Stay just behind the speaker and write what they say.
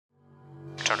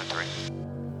Turn to 3.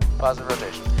 Positive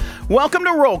rotation. Welcome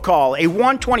to Roll Call, a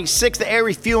 126th Air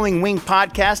Refueling Wing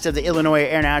podcast of the Illinois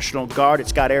Air National Guard at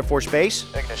Scott Air Force Base.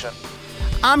 Ignition.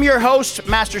 I'm your host,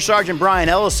 Master Sergeant Brian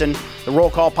Ellison. The Roll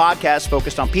Call podcast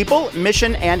focused on people,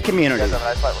 mission, and community. You guys have a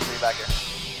nice flight. We'll see you back here.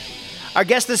 Our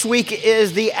guest this week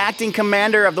is the acting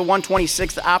commander of the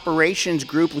 126th Operations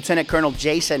Group, Lieutenant Colonel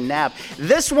Jason Knapp.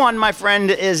 This one, my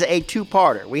friend, is a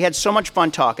two-parter. We had so much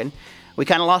fun talking. We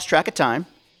kind of lost track of time,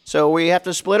 so we have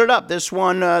to split it up. This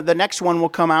one, the next one will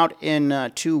come out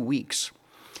in 2 weeks.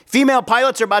 Female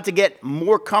pilots are about to get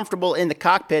more comfortable in the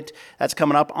cockpit. That's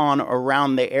coming up on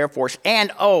Around the Air Force. And,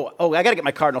 I got to get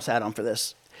my Cardinals hat on for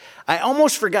this. I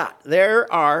almost forgot.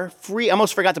 I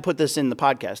almost forgot to put this in the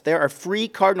podcast. There are free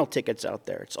Cardinal tickets out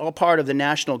there. It's all part of the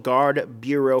National Guard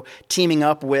Bureau teaming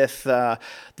up with the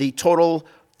Total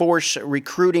Force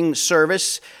Recruiting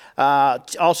Service,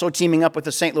 also teaming up with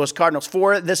the St. Louis Cardinals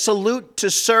for the Salute to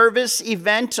Service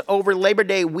event over Labor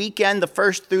Day weekend, the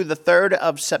 1st through the 3rd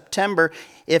of September.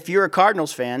 If you're a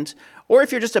Cardinals fan, or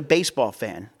if you're just a baseball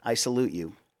fan, I salute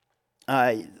you.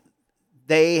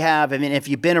 If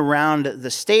you've been around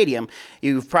the stadium,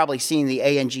 you've probably seen the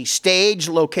A&G stage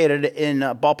located in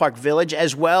Ballpark Village,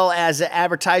 as well as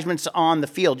advertisements on the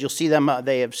field. You'll see them,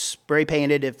 they have spray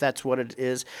painted, if that's what it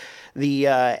is, the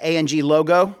A&G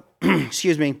logo,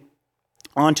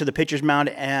 onto the pitcher's mound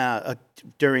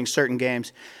during certain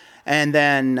games. And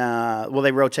then,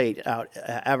 they rotate out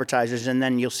advertisers, and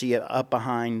then you'll see it up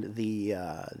behind the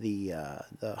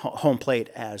home plate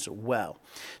as well.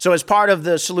 So as part of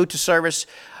the Salute to Service,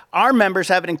 our members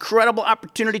have an incredible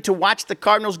opportunity to watch the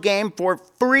Cardinals game for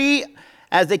free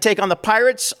as they take on the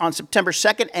Pirates on September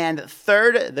 2nd and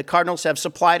 3rd. The Cardinals have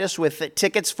supplied us with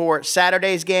tickets for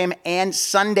Saturday's game and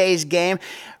Sunday's game.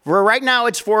 For right now,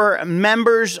 it's for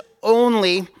members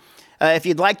only. If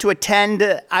you'd like to attend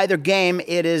either game,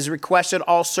 it is requested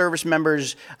all service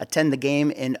members attend the game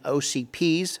in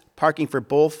OCPs. Parking for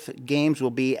both games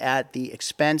will be at the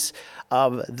expense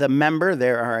of the member.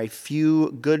 There are a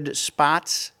few good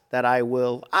spots that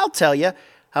I'll tell you.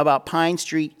 How about Pine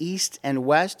Street East and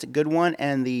West? Good one.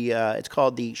 And it's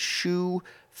called the Shoe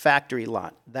Factory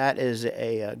lot. That is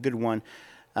a good one.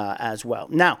 As well.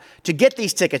 Now, to get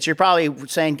these tickets, you're probably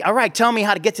saying, all right, tell me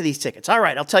how to get to these tickets. All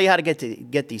right, I'll tell you how to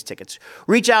get these tickets.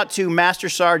 Reach out to Master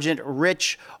Sergeant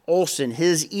Rich Olson.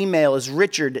 His email is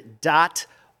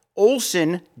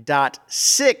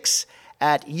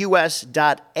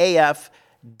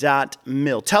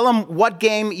richard.olson.6@us.af.mil. Tell him what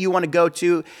game you want to go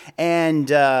to and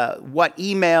what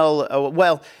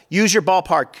email. Use your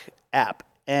Ballpark app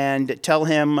and tell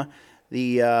him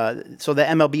the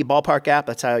MLB Ballpark app.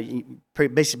 That's how you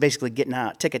basically getting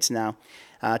tickets now.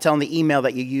 Tell him the email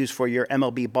that you use for your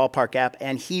MLB Ballpark app,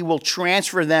 and he will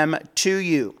transfer them to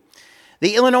you.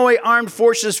 The Illinois Armed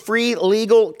Forces Free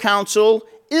Legal Counsel,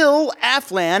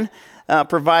 IL-AFLAN,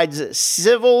 provides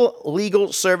civil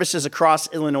legal services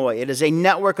across Illinois. It is a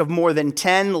network of more than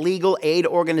 10 legal aid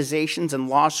organizations and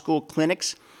law school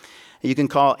clinics. You can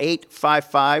call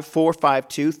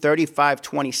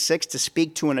 855-452-3526 to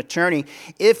speak to an attorney.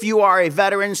 If you are a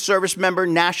veteran, service member,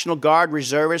 National Guard,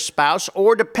 reservist, spouse,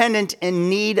 or dependent in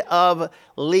need of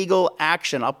legal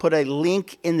action, I'll put a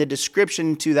link in the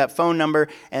description to that phone number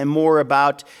and more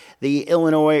about the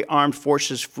Illinois Armed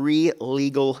Forces Free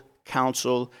Legal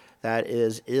Counsel. That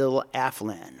is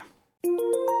IL-AFLAN.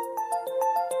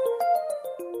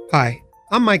 Hi,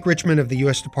 I'm Mike Richmond of the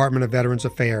U.S. Department of Veterans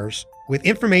Affairs with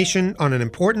information on an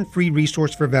important free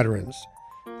resource for veterans,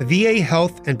 the VA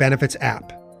Health and Benefits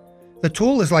app. The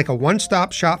tool is like a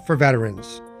one-stop shop for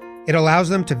veterans. It allows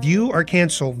them to view or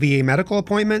cancel VA medical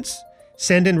appointments,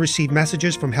 send and receive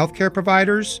messages from healthcare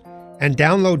providers, and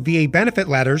download VA benefit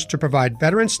letters to provide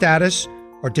veteran status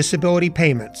or disability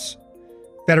payments.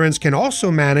 Veterans can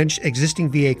also manage existing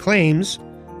VA claims,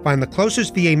 find the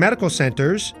closest VA medical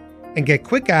centers, and get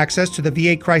quick access to the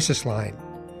VA crisis line.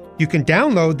 You can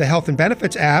download the Health and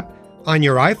Benefits app on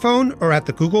your iPhone or at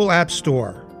the Google App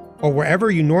Store, or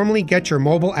wherever you normally get your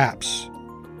mobile apps.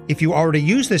 If you already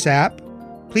use this app,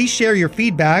 please share your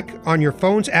feedback on your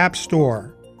phone's app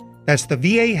store. That's the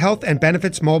VA Health and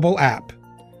Benefits mobile app.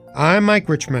 I'm Mike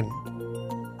Richmond.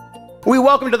 We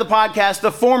welcome to the podcast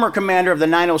the former commander of the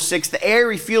 906th Air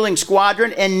Refueling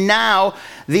Squadron and now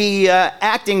the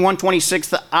acting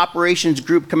 126th Operations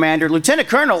Group Commander, Lieutenant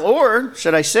Colonel, or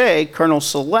should I say Colonel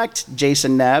Select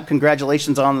Jason Knapp.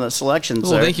 Congratulations on the selection,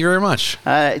 sir. Well, thank you very much.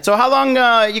 So how long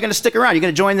are you going to stick around? You're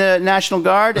going to join the National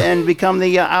Guard and become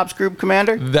the Ops Group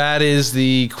Commander? That is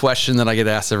the question that I get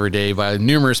asked every day by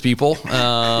numerous people.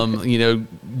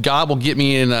 God will get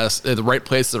me in at the right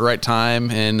place at the right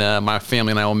time, and my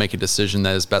family and I will make a decision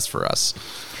that is best for us.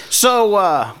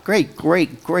 So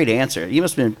great answer. You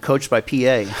must have been coached by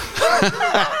PA.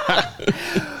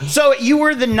 So you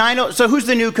were the 90. So who's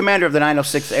the new commander of the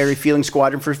 906th Air Refueling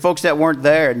Squadron for folks that weren't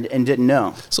there and didn't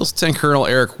know? So Lieutenant Colonel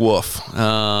Eric Wolf.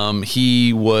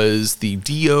 He was the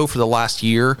DO for the last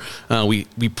year. We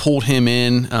pulled him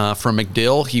in from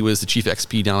MacDill. He was the chief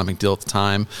XP down at MacDill at the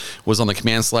time. Was on the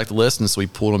command select list, and so we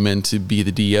pulled him in to be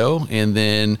the DO. And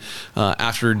then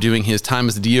after doing his time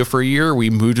as the DO for a year, we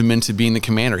moved him into being the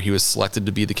commander. He was selected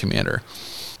to be the commander.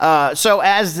 So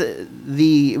as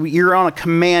you're on a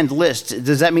command list,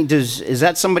 does that mean is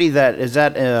that somebody that is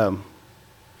that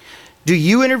do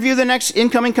you interview the next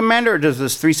incoming commander, or does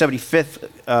this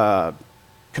 375th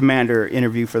commander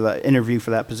interview for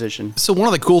that position? So one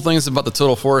of the cool things about the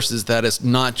Total Force is that it's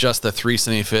not just the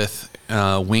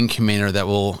 375th wing commander that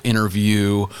will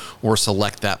interview or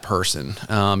select that person.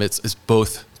 It's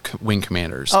both wing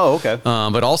commanders. Oh, okay.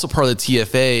 But also part of the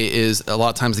TFA is a lot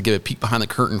of times they give a peek behind the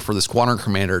curtain for the squadron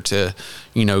commander to,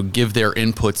 give their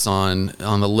inputs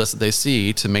on the list that they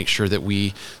see to make sure that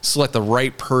we select the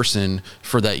right person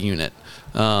for that unit.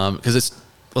 Because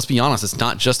let's be honest, it's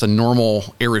not just a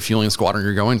normal air refueling squadron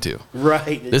you're going to.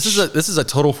 Right. This is a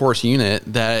Total Force unit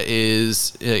that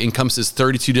encompasses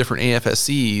 32 different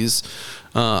AFSCs,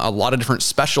 a lot of different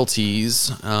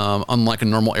specialties, unlike a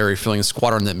normal air refueling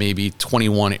squadron that may be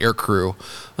 21 air crew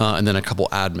and then a couple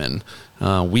admin.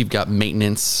 We've got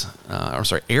maintenance.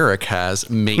 Eric has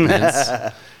maintenance,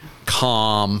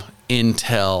 comm,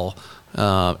 intel,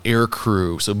 air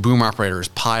crew, so boom operators,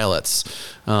 pilots.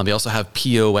 They also have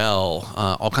POL,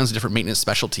 all kinds of different maintenance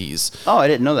specialties. Oh, I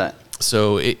didn't know that.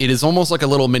 So it is almost like a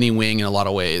little mini wing in a lot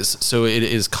of ways. So it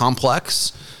is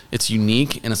complex, it's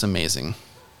unique, and it's amazing.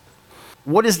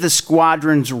 What is the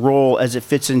squadron's role as it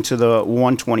fits into the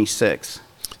 126?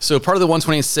 So part of the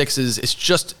 126 is it's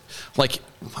just like,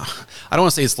 I don't want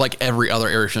to say it's like every other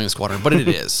air refueling squadron, but it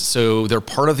is. So they're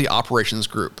part of the operations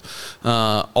group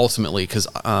ultimately, because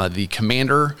the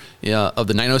commander of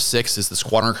the 906 is the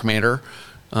squadron commander,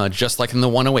 just like in the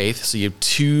 108th. So you have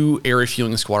two air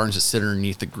refueling squadrons that sit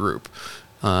underneath the group.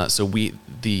 So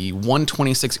the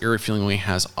 126 air refueling wing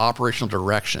has operational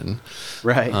direction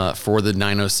for the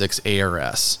 906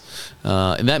 ARS.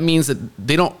 And that means that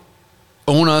they don't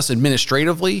own us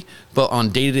administratively, but on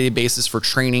day-to-day basis for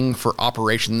training, for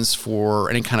operations, for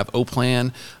any kind of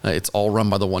O-plan, it's all run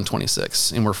by the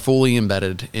 126, and we're fully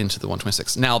embedded into the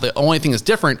 126. Now, the only thing that's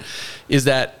different is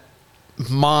that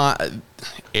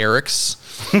Eric's...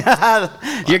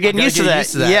 You're getting used to that.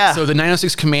 Yeah. So the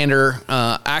 906 commander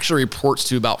actually reports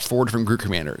to about 4 different group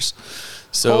commanders.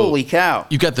 So holy cow.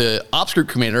 You've got the ops group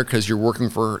commander because you're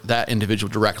working for that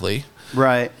individual directly.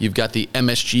 Right. You've got the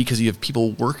MSG because you have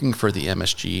people working for the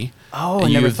MSG. Oh, I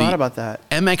never thought about that.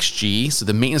 MXG, so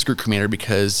the maintenance group commander,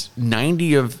 because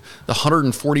 90 of the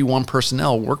 141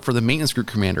 personnel work for the maintenance group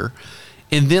commander.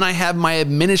 And then I have my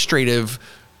administrative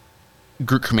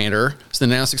group commander. So the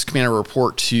 906 commander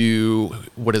report to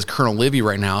what is Colonel Livy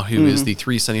right now, who is the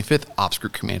 375th ops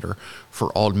group commander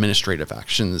for all administrative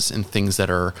actions and things that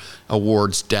are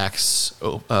awards, decks,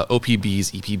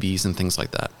 OPBs, EPBs, and things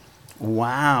like that.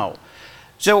 Wow.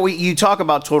 So you talk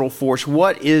about total force.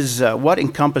 What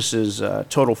encompasses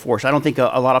total force? I don't think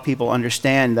a lot of people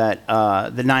understand that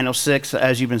the 906,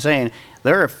 as you've been saying,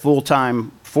 they're a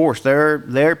full-time force. They're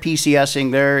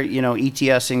PCSing, they're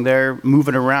ETSing, they're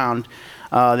moving around.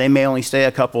 They may only stay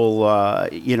a couple a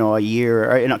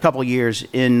year or in a couple of years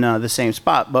in the same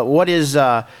spot. But what is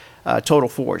total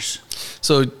force?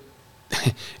 So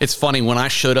it's funny, when I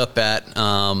showed up at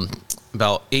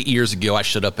about 8 years ago, I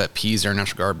showed up at Pease Air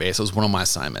National Guard Base. It was one of my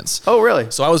assignments. Oh, really?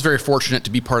 So I was very fortunate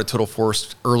to be part of Total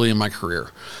Force early in my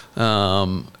career.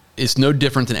 It's no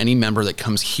different than any member that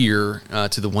comes here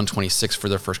to the 126 for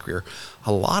their first career.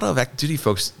 A lot of active duty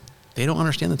folks, they don't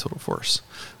understand the Total Force.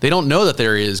 They don't know that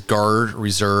there is Guard,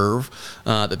 Reserve,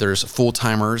 that there's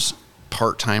full-timers,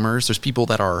 part-timers. There's people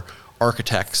that are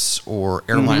architects or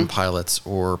airline pilots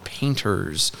or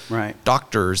painters,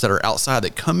 doctors that are outside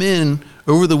that come in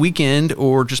over the weekend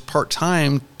or just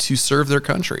part-time to serve their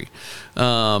country.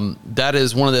 That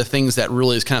is one of the things that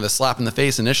really is kind of a slap in the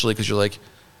face initially, because you're like,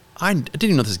 I didn't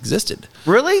even know this existed.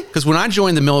 Really? Because when I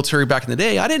joined the military back in the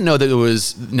day, I didn't know that it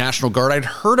was National Guard. I'd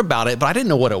heard about it, but I didn't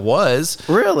know what it was.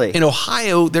 Really? In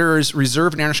Ohio, there's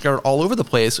Reserve and National Guard all over the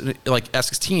place, like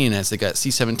F-16 units. They got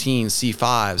C-17s,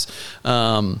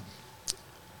 C-5s.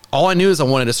 All I knew is I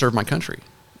wanted to serve my country.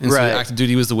 And so active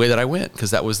duty was the way that I went,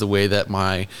 because that was the way that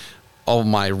all of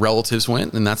my relatives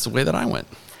went, and that's the way that I went.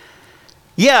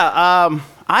 Yeah,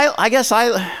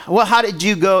 Well, how did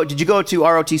you go? Did you go to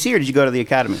ROTC or did you go to the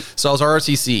academy? So I was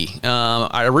ROTC.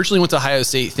 I originally went to Ohio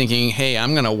State thinking, hey,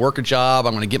 I'm going to work a job.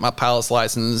 I'm going to get my pilot's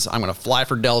license. I'm going to fly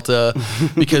for Delta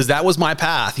because that was my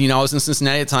path. You know, I was in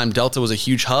Cincinnati at the time. Delta was a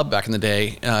huge hub back in the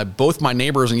day. Both my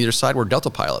neighbors on either side were Delta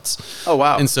pilots. Oh,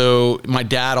 wow. And so my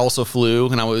dad also flew.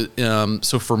 And I was,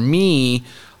 so for me,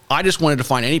 I just wanted to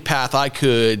find any path I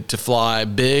could to fly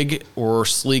big or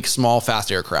sleek, small, fast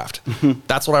aircraft.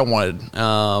 That's what I wanted.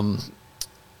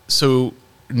 So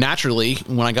naturally,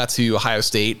 when I got to Ohio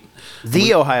State,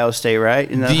 Ohio State, right?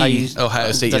 Isn't that the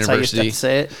Ohio State that's University. How you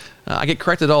say it? I get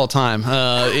corrected all the time.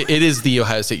 It is the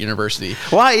Ohio State University.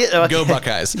 Why? Okay. Go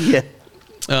Buckeyes. Yeah.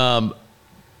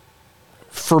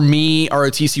 For me,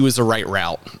 ROTC was the right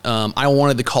route. I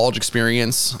wanted the college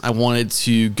experience. I wanted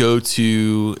to go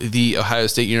to the Ohio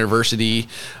State University,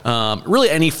 really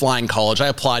any flying college. I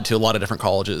applied to a lot of different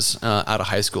colleges out of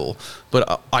high school,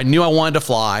 but I knew I wanted to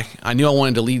fly. I knew I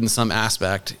wanted to lead in some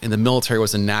aspect, and the military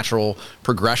was a natural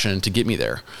progression to get me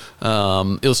there.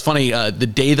 It was funny, the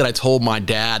day that I told my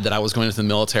dad that I was going into the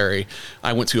military,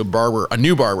 I went to a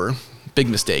new barber, big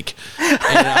mistake.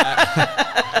 And,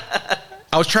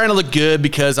 I was trying to look good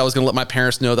because I was going to let my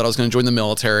parents know that I was going to join the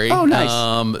military. Oh,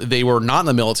 nice. They were not in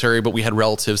the military, but we had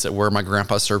relatives that were. My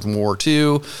grandpa served in World War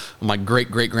II. My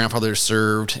great-great-grandfather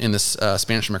served in the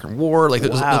Spanish-American War. Like,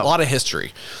 there's a lot of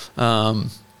history.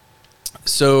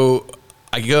 So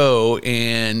I go,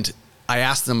 and I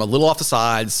asked them a little off the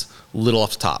sides, a little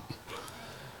off the top.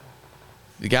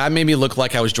 The guy made me look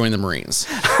like I was joining the Marines.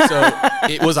 So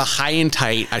it was a high and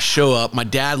tight. I show up. My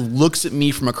dad looks at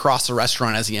me from across the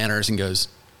restaurant as he enters and goes,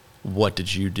 "What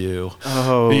did you do?"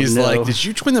 Oh, and he's no. like, "Did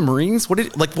you join the Marines? What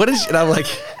is?" And I'm like,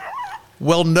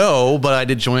 "Well, no, but I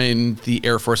did join the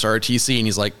Air Force ROTC." And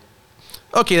he's like,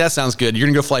 "Okay, that sounds good. You're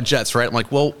gonna go fly jets, right?" I'm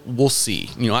like, "Well, we'll see.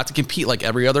 You know, I have to compete like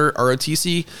every other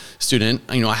ROTC student.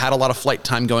 You know, I had a lot of flight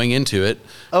time going into it,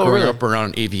 growing really? up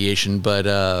around aviation, but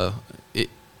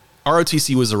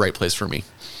ROTC was the right place for me."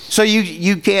 So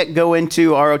you can't go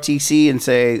into ROTC and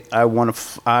say I want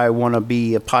to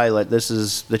be a pilot. This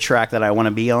is the track that I want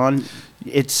to be on.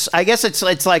 I guess it's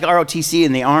like ROTC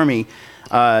in the Army,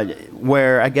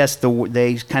 where I guess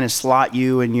they kind of slot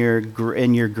you in your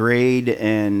grade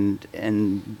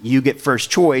and you get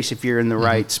first choice if you're in the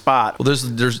right spot. Well,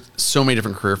 there's so many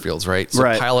different career fields, right? So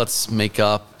Right. pilots make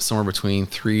up somewhere between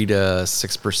 3 to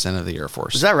 6% of the Air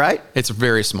Force. Is that right? It's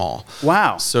very small.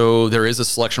 Wow. So there is a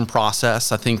selection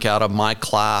process. I think out of my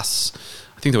class,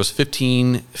 I think there was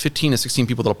 15 to 16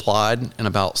 people that applied, and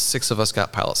about 6 of us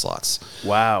got pilot slots.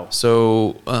 Wow.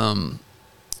 So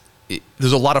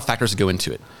there's a lot of factors that go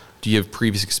into it. Do you have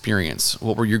previous experience?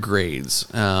 What were your grades?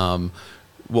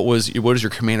 What is your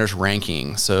commander's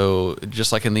ranking? So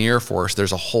just like in the Air Force,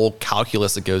 there's a whole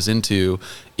calculus that goes into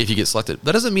if you get selected.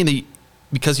 That doesn't mean that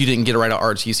because you didn't get it right at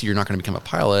ROTC, you're not going to become a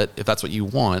pilot if that's what you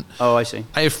want. Oh, I see.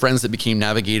 I have friends that became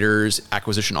navigators,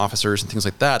 acquisition officers, and things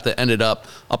like that ended up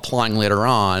applying later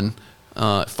on,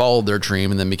 followed their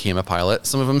dream, and then became a pilot.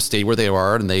 Some of them stayed where they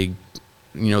are, and they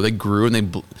grew and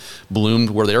they bloomed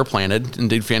where they were planted and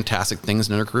did fantastic things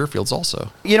in their career fields also.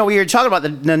 You know, we were talking about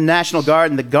the National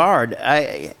Guard and the Guard.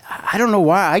 I don't know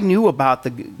why I knew about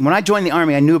when I joined the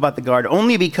Army, I knew about the Guard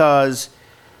only because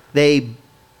they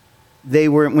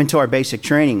went to our basic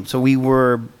training. So we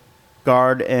were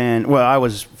Guard I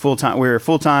was full-time. We were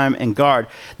full-time and Guard.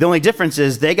 The only difference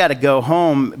is they got to go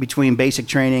home between basic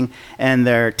training and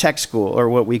their tech school, or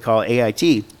what we call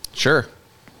AIT. Sure.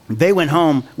 They went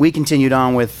home. We continued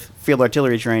on with field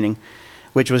artillery training,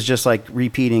 which was just like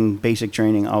repeating basic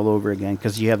training all over again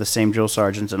because you have the same drill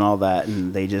sergeants and all that,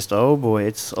 and they just, oh boy,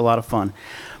 it's a lot of fun.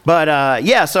 But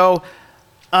so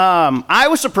I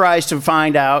was surprised to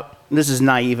find out, this is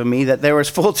naive of me, that there was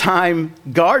full-time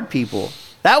Guard people.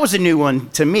 That was a new one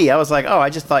to me. I was like, oh,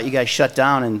 I just thought you guys shut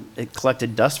down and it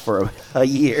collected dust for a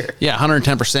year. Yeah,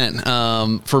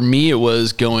 110%. For me, it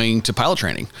was going to pilot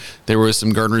training. There was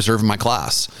some Guard and Reserve in my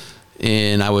class.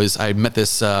 And I met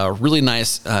this really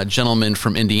nice gentleman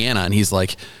from Indiana, and he's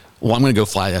like, well, I'm going to go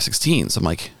fly F-16s. I'm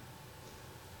like,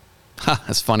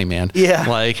 that's funny, man. Yeah.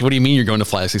 Like, what do you mean you're going to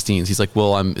fly F-16s? He's like,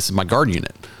 well, this is my Guard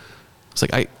unit. It's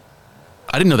like,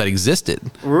 I didn't know that existed.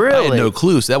 Really? I had no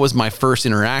clue. So that was my first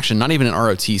interaction, not even in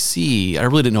ROTC. I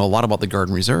really didn't know a lot about the Guard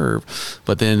and Reserve.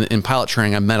 But then in pilot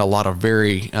training, I met a lot of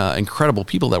very incredible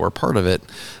people that were part of it.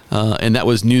 And that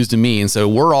was news to me. And so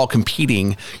we're all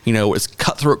competing. You know, it's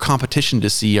cutthroat competition to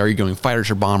see, are you going fighters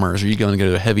or bombers? Are you going to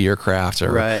go to heavy aircraft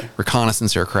or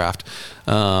reconnaissance aircraft?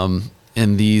 And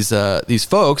these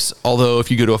folks, although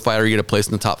if you go to a fighter, you get a place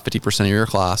in the top 50% of your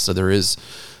class. So there is,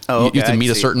 you have to meet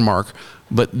a certain mark.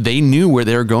 But they knew where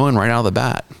they were going right out of the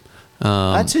bat.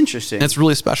 That's interesting. It's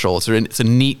really special. It's a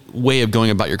neat way of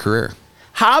going about your career.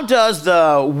 How does the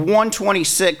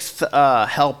 126th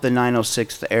help the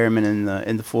 906th Airmen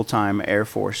in the full-time Air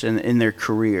Force in their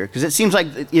career? Because it seems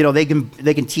like they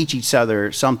can teach each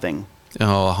other something.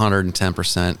 Oh,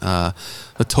 110%.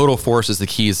 The total force is the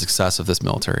key to success of this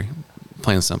military.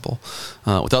 Plain and simple.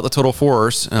 Without the total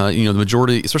force, the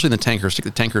majority, especially in the tankers, take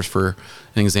the tankers for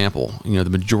an example. The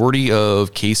majority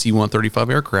of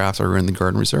KC-135 aircraft are in the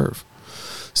Guard and Reserve.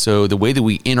 So the way that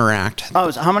we interact. Oh,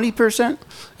 so how many percent?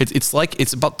 It's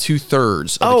about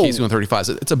 2/3 of the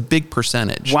KC-135s. It's a big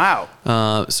percentage. Wow.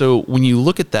 So when you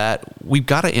look at that, we've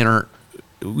got to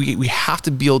we have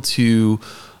to be able to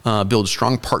build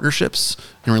strong partnerships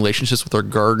and relationships with our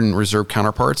Guard and Reserve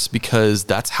counterparts, because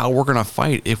that's how we're going to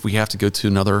fight if we have to go to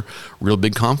another real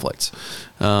big conflict.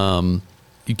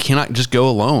 You cannot just go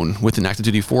alone with an active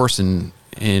duty force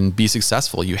and be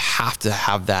successful. You have to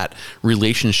have that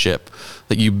relationship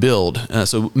that you build.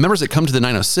 So members that come to the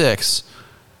 906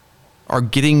 are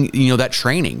getting that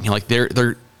training. Like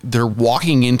they're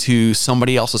walking into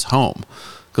somebody else's home.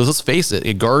 Because let's face it,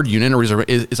 a Guard unit or reserve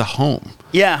is a home.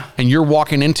 Yeah. And you're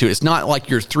walking into it. It's not like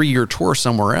your 3-year tour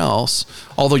somewhere else,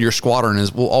 although your squadron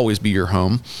will always be your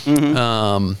home.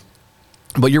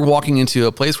 Mm-hmm. But you're walking into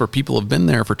a place where people have been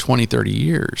there for 20, 30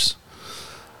 years.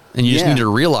 And you just need to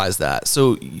realize that.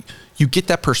 So you get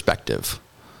that perspective.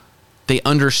 They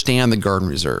understand the Guard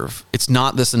and Reserve. It's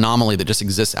not this anomaly that just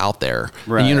exists out there.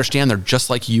 Right. And you understand they're just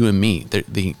like you and me.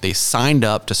 They signed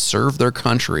up to serve their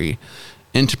country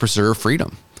and to preserve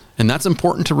freedom. And that's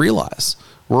important to realize.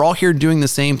 We're all here doing the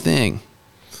same thing.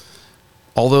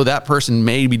 Although that person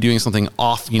may be doing something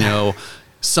off,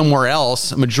 somewhere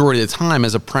else, a majority of the time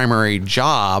as a primary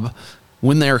job,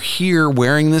 when they're here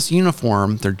wearing this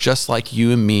uniform, they're just like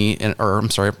you and me,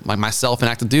 like myself in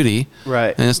active duty.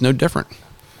 Right. And it's no different.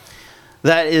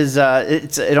 That is,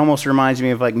 it almost reminds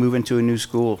me of like moving to a new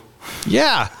school.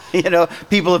 Yeah.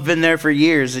 People have been there for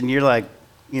years, and you're like,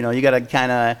 you got to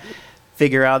kind of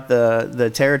figure out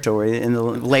the territory and the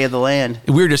lay of the land.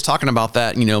 We were just talking about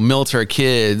that. Military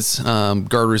kids,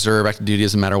 Guard, Reserve, active duty,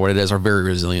 doesn't matter what it is, are very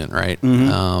resilient, right?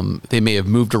 Mm-hmm. They may have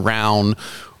moved around,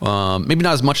 maybe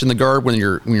not as much in the Guard when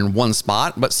you're in one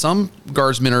spot, but some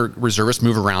Guardsmen or reservists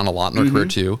move around a lot in their career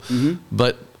too. Mm-hmm.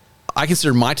 But I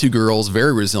consider my 2 girls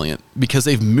very resilient because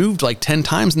they've moved like 10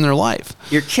 times in their life.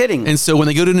 You're kidding. And so when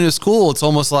they go to a new school, it's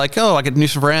almost like, I get new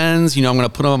friends. I'm going to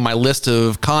put them on my list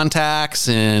of contacts,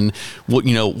 and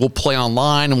we'll play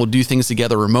online and we'll do things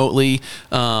together remotely.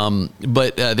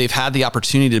 But they've had the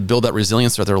opportunity to build that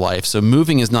resilience throughout their life. So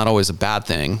moving is not always a bad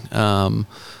thing.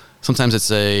 Sometimes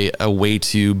it's a way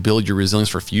to build your resilience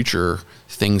for future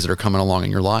things that are coming along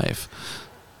in your life.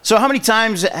 So how many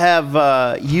times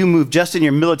have you moved just in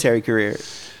your military career?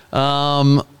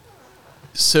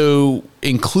 So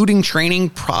including training,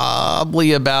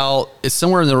 probably it's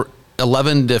somewhere in the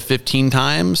 11 to 15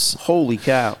 times. Holy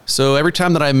cow. So every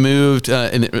time that I moved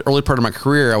in the early part of my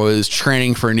career, I was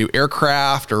training for a new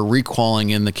aircraft or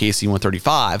requalling in the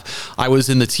KC-135. I was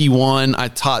in the T1. I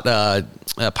taught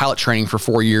pilot training for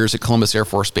 4 years at Columbus Air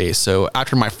Force Base. So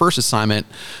after my first assignment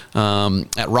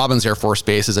at Robins Air Force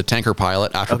Base as a tanker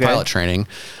pilot, after pilot training,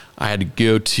 I had to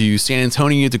go to San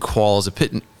Antonio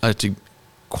to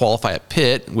qualify at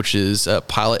Pitt, which is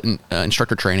pilot and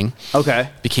instructor training. Okay.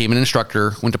 Became an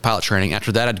instructor, went to pilot training.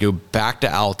 After that, I'd go back to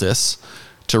Altus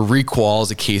to requal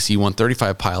as a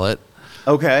KC-135 pilot.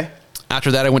 Okay.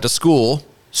 After that, I went to school.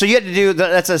 So you had to do,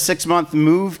 that's a 6-month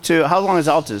move to, how long is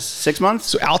Altus? 6 months?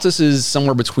 So Altus is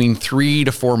somewhere between 3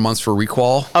 to 4 months for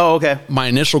requal. Oh, okay. My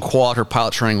initial qual after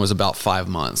pilot training was about 5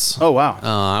 months. Oh, wow.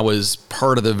 I was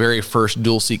part of the very first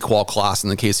dual seat qual class in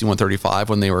the KC-135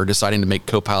 when they were deciding to make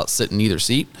co-pilots sit in either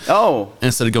seat. Oh.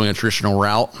 Instead of going a traditional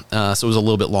route. So it was a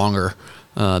little bit longer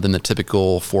than the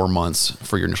typical 4 months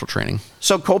for your initial training.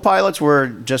 So co-pilots were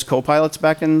just co-pilots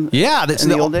back in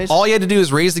the old days? All you had to do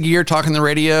is raise the gear, talk on the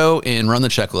radio, and run the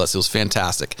checklist. It was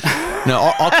fantastic.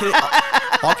 No,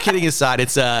 all kidding aside,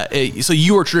 it's so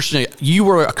you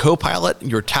were a co-pilot,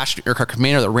 you were attached to an aircraft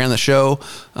commander that ran the show,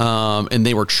 and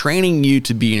they were training you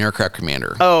to be an aircraft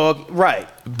commander. Oh, right.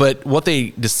 But what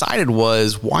they decided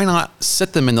was, why not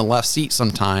sit them in the left seat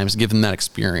sometimes, give them that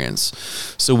experience.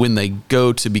 So when they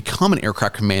go to become an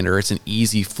aircraft commander, it's an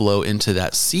easy flow into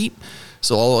that seat.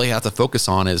 So all they have to focus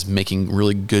on is making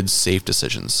really good, safe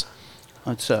decisions.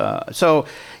 So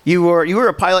you were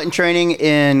a pilot in training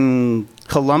in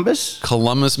Columbus?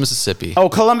 Columbus, Mississippi. Oh,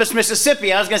 Columbus,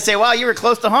 Mississippi. I was going to say, wow, you were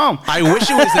close to home. I wish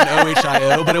it was in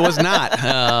OHIO, but it was not.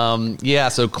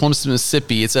 So Columbus,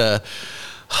 Mississippi, it's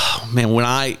when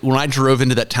I drove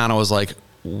into that town, I was like,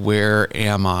 where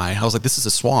am I? I was like, this is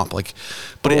a swamp. Like,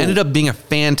 but it ended up being a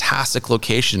fantastic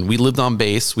location. We lived on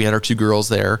base. We had our 2 girls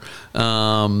there.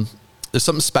 There's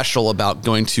something special about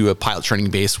going to a pilot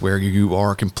training base where you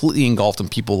are completely engulfed in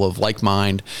people of like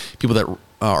mind, people that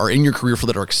are in your career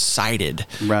that are excited.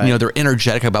 Right. You know, they're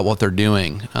energetic about what they're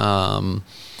doing.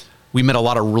 We met a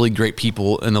lot of really great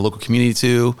people in the local community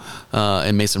too,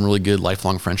 and made some really good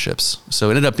lifelong friendships. So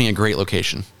it ended up being a great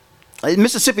location.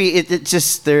 Mississippi, it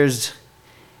just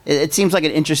it seems like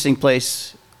an interesting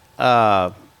place.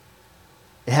 It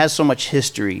has so much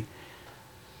history.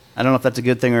 I don't know if that's a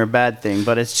good thing or a bad thing,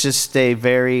 but it's just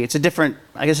it's a different,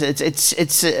 I guess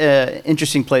it's an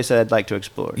interesting place that I'd like to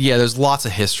explore. Yeah, there's lots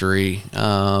of history.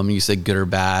 You say good or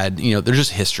bad, you know, there's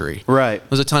just history. Right.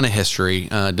 There's a ton of history,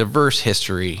 diverse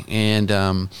history. And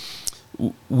I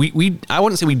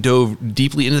wouldn't say we dove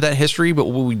deeply into that history, but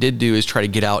what we did do is try to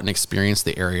get out and experience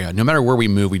the area. No matter where we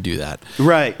move, we do that.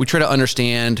 Right. We try to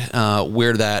understand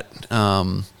where that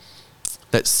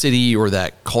city or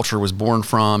that culture was born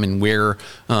from, and where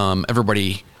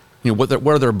everybody, you know, what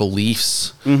are their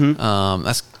beliefs. Mm-hmm.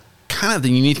 That's kind of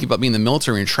the unique thing about being in the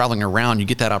military and traveling around. You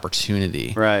get that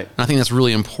opportunity. Right. And I think that's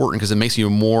really important because it makes you a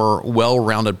more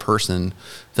well-rounded person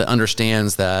that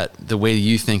understands that the way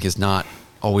you think is not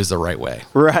always the right way.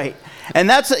 Right. And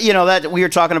that's, you know, that we were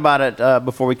talking about it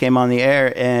before we came on the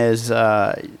air, is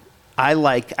I don't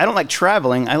like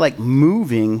traveling. I like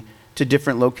moving to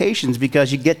different locations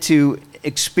because you get to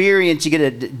experience, you get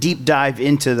a deep dive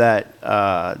into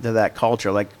that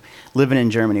culture, like living in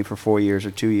Germany for 4 years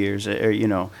or 2 years, or, you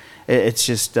know, it's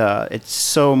just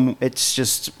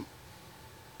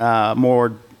more,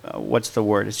 what's the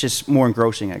word? It's just more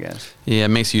engrossing, I guess. Yeah, it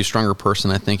makes you a stronger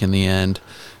person, I think, in the end.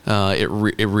 It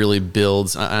really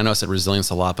builds, I know I said resilience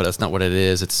a lot, but that's not what it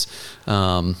is. It's,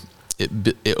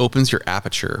 it opens your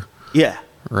aperture. Yeah.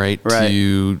 Right.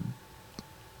 To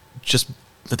just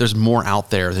that there's more out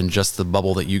there than just the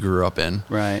bubble that you grew up in.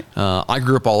 Right. I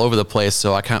grew up all over the place,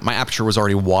 so my aperture was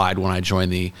already wide when I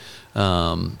joined the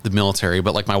military.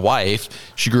 But like my wife,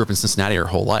 she grew up in Cincinnati her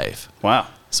whole life. Wow.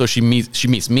 So she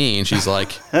meets me and she's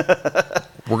like,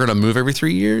 we're going to move every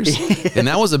 3 years. And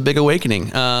that was a big awakening.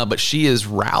 But she is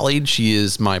rallied. She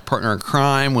is my partner in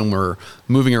crime when we're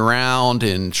moving around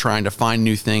and trying to find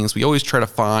new things. We always try to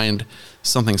find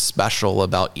something special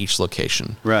about each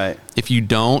location. Right. If you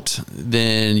don't,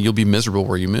 then you'll be miserable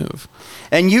where you move.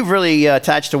 And you've really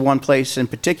attached to one place in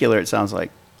particular, it sounds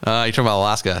like. You're talking about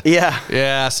Alaska. Yeah.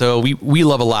 Yeah. So we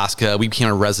love Alaska. We became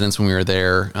a residence when we were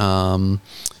there.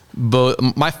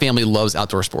 But my family loves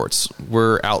outdoor sports.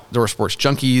 We're outdoor sports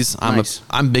junkies. Nice.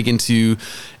 I'm big into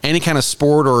any kind of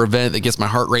sport or event that gets my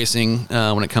heart racing.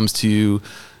 When it comes to,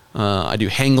 I do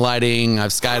hang gliding.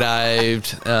 I've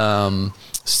skydived.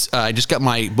 I just got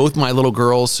both my little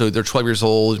girls, so they're 12 years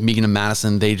old, Megan and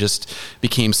Madison. They just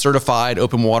became certified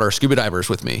open water scuba divers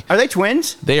with me. Are they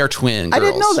twins? They are twin girls. I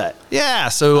didn't know that. Yeah.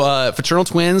 So fraternal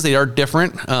twins, they are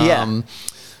different. Yeah.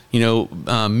 You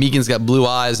know, Megan's got blue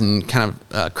eyes and kind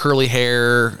of curly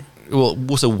hair. Well,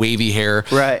 what's a wavy hair?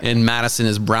 Right. And Madison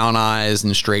is brown eyes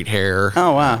and straight hair.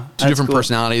 Oh, wow. Two That's different cool.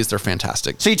 personalities. They're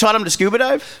fantastic. So you taught them to scuba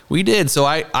dive? We did. So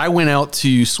I went out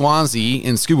to Swansea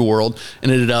in Scuba World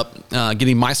and ended up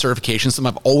getting my certification,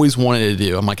 something I've always wanted to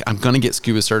do. I'm like, I'm going to get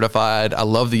scuba certified. I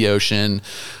love the ocean,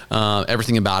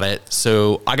 everything about it.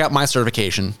 So I got my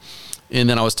certification. And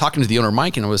then I was talking to the owner,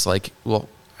 Mike, and I was like, well,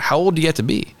 how old do you have to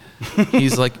be?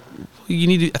 He's like, you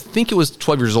need to, I think it was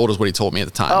 12 years old is what he told me at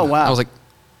the time. Oh, wow. I was like,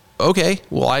 okay,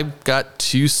 well, I've got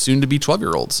 2 soon-to-be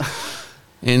 12-year-olds.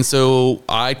 And so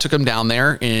I took them down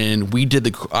there, and I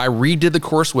redid the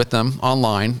course with them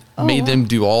online, made them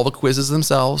do all the quizzes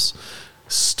themselves,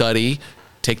 study,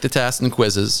 take the tests and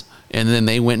quizzes, and then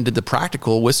they went and did the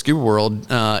practical with Scuba World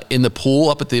in the pool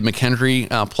up at the McHenry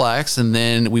Plex, and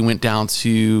then we went down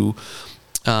to...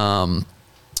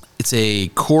 it's a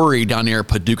quarry down near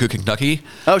Paducah, Kentucky.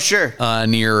 Oh, sure.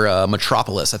 Near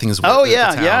Metropolis, I think is what Oh, the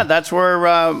yeah, town. yeah. That's where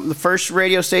the first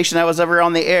radio station that was ever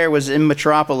on the air was in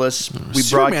Metropolis. We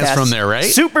Superman's from there, right?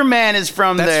 Superman is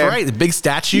from That's there. right, the big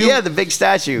statue. Yeah, the big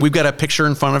statue. We've got a picture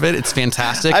in front of it. It's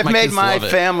fantastic. I've made kids my love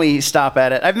it. family stop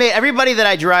at it. I've made everybody that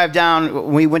I drive down,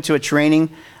 when we went to a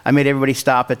training, I made everybody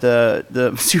stop at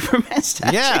the Superman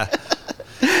statue. Yeah.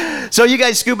 So you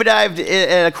guys scuba dived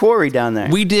at a quarry down there?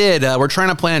 We did. We're trying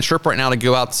to plan a trip right now to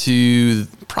go out to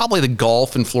probably the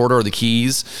Gulf in Florida or the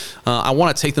Keys. I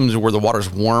want to take them to where the water's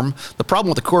warm. The problem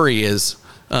with the quarry is,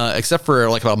 except for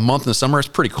like about a month in the summer, it's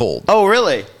pretty cold. Oh,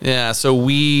 really? Yeah. So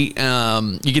you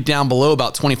get down below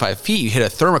about 25 feet, you hit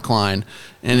a thermocline,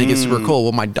 and it gets super cold.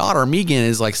 Well, my daughter, Megan,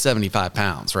 is like 75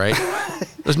 pounds, right?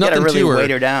 There's You gotta nothing really to her. weight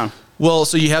her down. Well,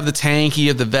 so you have the tank, you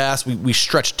have the vest. We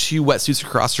stretched 2 wetsuits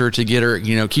across her to get her,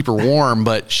 keep her warm.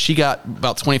 But she got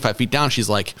about 25 feet down. She's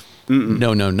like,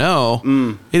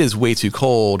 no. It is way too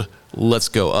cold. Let's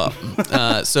go up.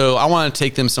 So I want to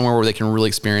take them somewhere where they can really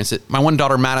experience it. My one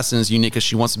daughter, Madison, is unique because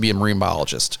she wants to be a marine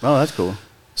biologist. Oh, that's cool.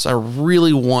 So I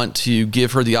really want to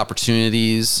give her the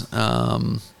opportunities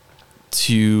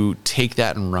to take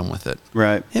that and run with it.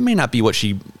 Right. It may not be what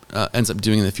she ends up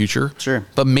doing in the future. Sure.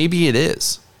 But maybe it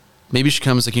is. Maybe she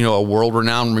becomes a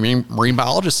world-renowned marine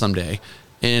biologist someday.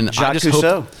 And Jacques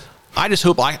Cousteau. I just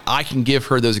hope I can give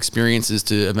her those experiences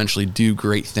to eventually do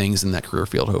great things in that career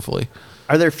field, hopefully.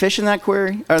 Are there fish in that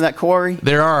quarry?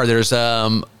 There's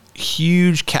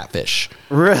huge catfish.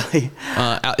 Really?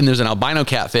 And there's an albino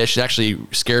catfish. It actually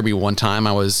scared me one time.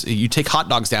 You take hot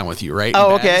dogs down with you, right?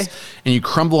 Oh, okay. And you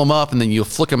crumble them up, and then you'll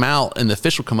flick them out, and the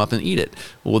fish will come up and eat it.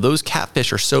 Well, those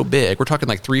catfish are so big. We're talking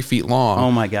like 3 feet long. Oh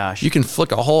my gosh. You can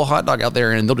flick a whole hot dog out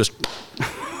there, and they'll just...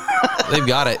 They've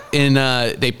got it. And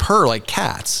they purr like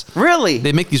cats. Really?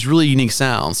 They make these really unique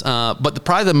sounds. But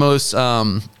probably the most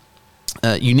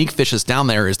unique fish that's down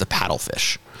there is the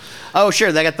paddlefish. Oh,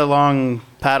 sure. They got the long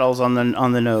paddles on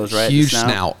the nose, right? Huge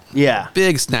snout. Yeah.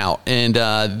 Big snout. And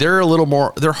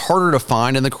they're harder to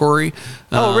find in the quarry.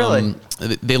 Oh, really?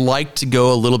 They like to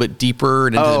go a little bit deeper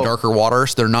and into the darker water,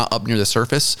 so they're not up near the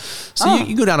surface. So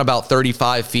you go down about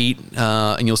 35 feet,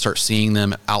 and you'll start seeing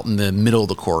them out in the middle of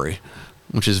the quarry,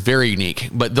 which is very unique.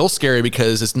 But they'll scare you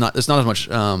because there's not as much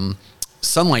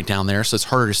sunlight down there, so it's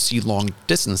harder to see long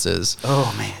distances.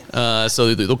 Oh, man.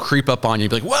 So they'll creep up on you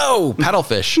and be like, whoa,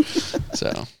 paddlefish.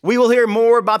 So we will hear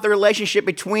more about the relationship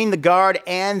between the Guard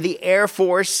and the Air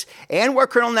Force and where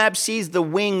Colonel Knabb sees the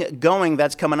wing going.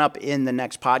 That's coming up in the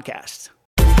next podcast.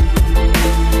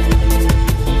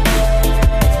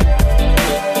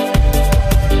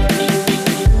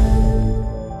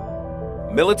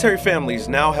 Military families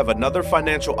now have another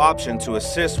financial option to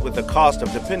assist with the cost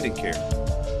of dependent care.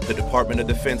 The Department of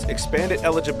Defense expanded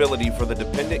eligibility for the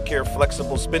Dependent Care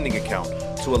Flexible Spending Account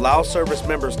to allow service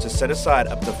members to set aside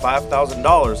up to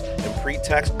 $5,000 in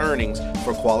pre-tax earnings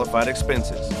for qualified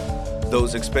expenses.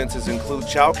 Those expenses include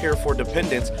child care for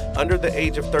dependents under the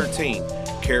age of 13,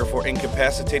 care for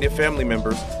incapacitated family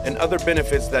members, and other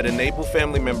benefits that enable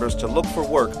family members to look for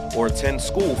work or attend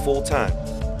school full-time.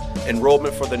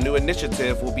 Enrollment for the new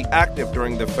initiative will be active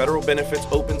during the federal benefits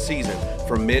open season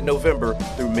from mid-November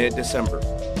through mid-December.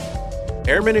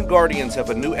 Airmen and Guardians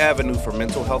have a new avenue for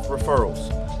mental health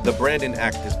referrals. The Brandon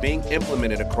Act is being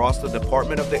implemented across the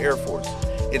Department of the Air Force.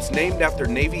 It's named after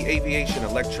Navy Aviation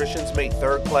Electrician's Mate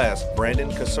 3rd Class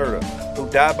Brandon Caserta, who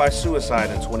died by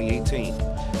suicide in 2018.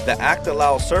 The Act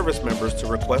allows service members to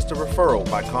request a referral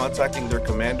by contacting their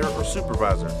commander or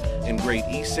supervisor in grade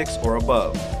E6 or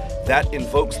above. That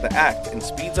invokes the Act and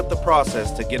speeds up the process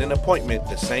to get an appointment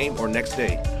the same or next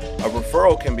day. A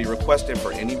referral can be requested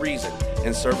for any reason,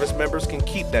 and service members can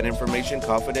keep that information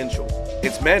confidential.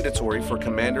 It's mandatory for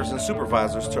commanders and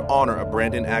supervisors to honor a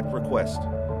Brandon Act request.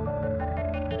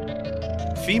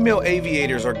 Female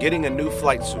aviators are getting a new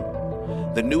flight suit.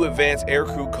 The new Advanced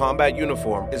Aircrew Combat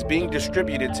Uniform is being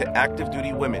distributed to active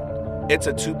duty women. It's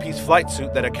a 2-piece flight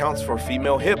suit that accounts for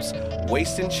female hips,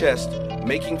 waist, and chest,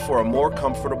 making for a more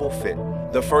comfortable fit.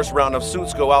 The first round of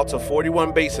suits go out to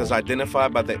 41 bases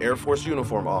identified by the Air Force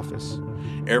Uniform Office.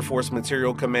 Air Force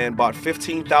Material Command bought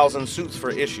 15,000 suits for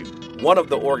issue. One of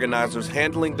the organizers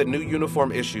handling the new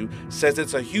uniform issue says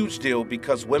it's a huge deal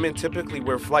because women typically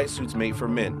wear flight suits made for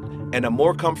men, and a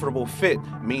more comfortable fit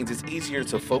means it's easier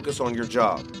to focus on your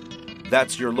job.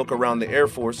 That's your look around the Air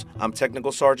Force. I'm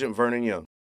Technical Sergeant Vernon Young.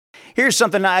 Here's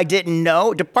something I didn't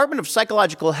know. Department of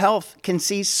Psychological Health can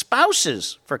see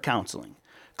spouses for counseling.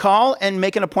 Call and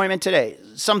make an appointment today.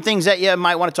 Some things that you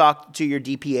might want to talk to your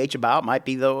DPH about might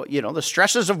be the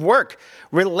stresses of work,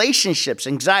 relationships,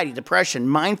 anxiety, depression,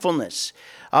 mindfulness.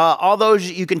 All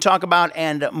those you can talk about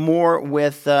and more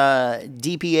with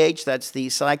DPH. That's the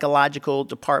Psychological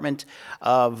Department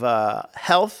of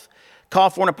Health.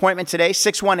 Call for an appointment today,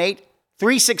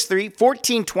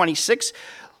 618-363-1426.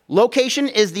 Location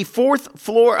is the 4th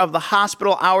floor of the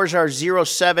hospital. Hours are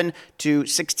 07 to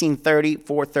 16:30,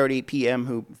 4:30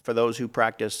 p.m. For those who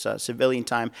practice civilian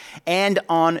time, and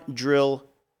on drill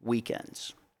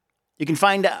weekends. You can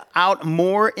find out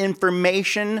more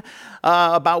information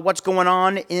about what's going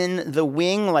on in the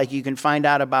wing, like you can find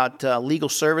out about legal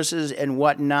services and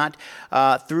whatnot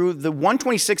through the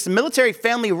 126th Military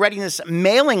Family Readiness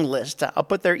mailing list. I'll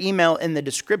put their email in the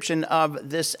description of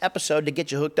this episode to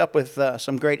get you hooked up with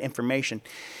some great information.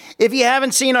 If you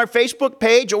haven't seen our Facebook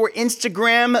page or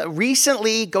Instagram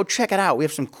recently, go check it out. We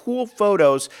have some cool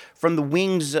photos from the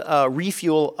wings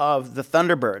refuel of the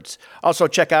Thunderbirds. Also,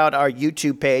 check out our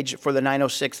YouTube page for the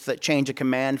 906th change of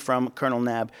command from Colonel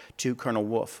Nab to Colonel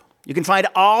Wolf. You can find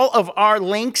all of our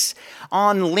links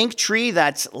on Linktree.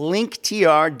 That's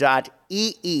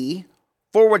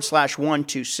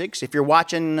linktr.ee/126. If you're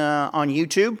watching on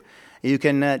YouTube, you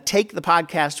can take the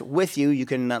podcast with you. You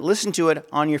can listen to it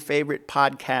on your favorite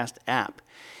podcast app.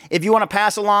 If you want to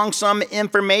pass along some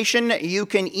information, you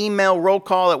can email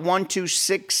rollcall at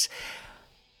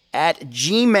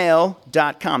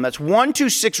 126@gmail.com. That's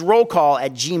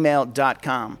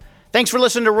 126rollcall@gmail.com. Thanks for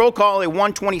listening to Roll Call, a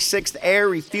 126th Air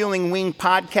Refueling Wing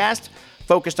podcast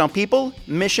focused on people,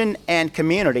 mission, and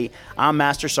community. I'm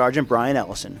Master Sergeant Brian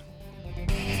Ellison.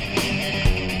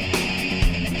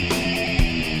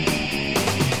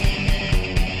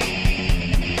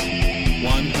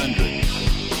 100,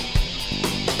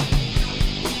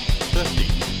 50,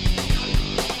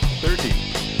 30,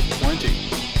 20,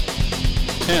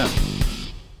 10.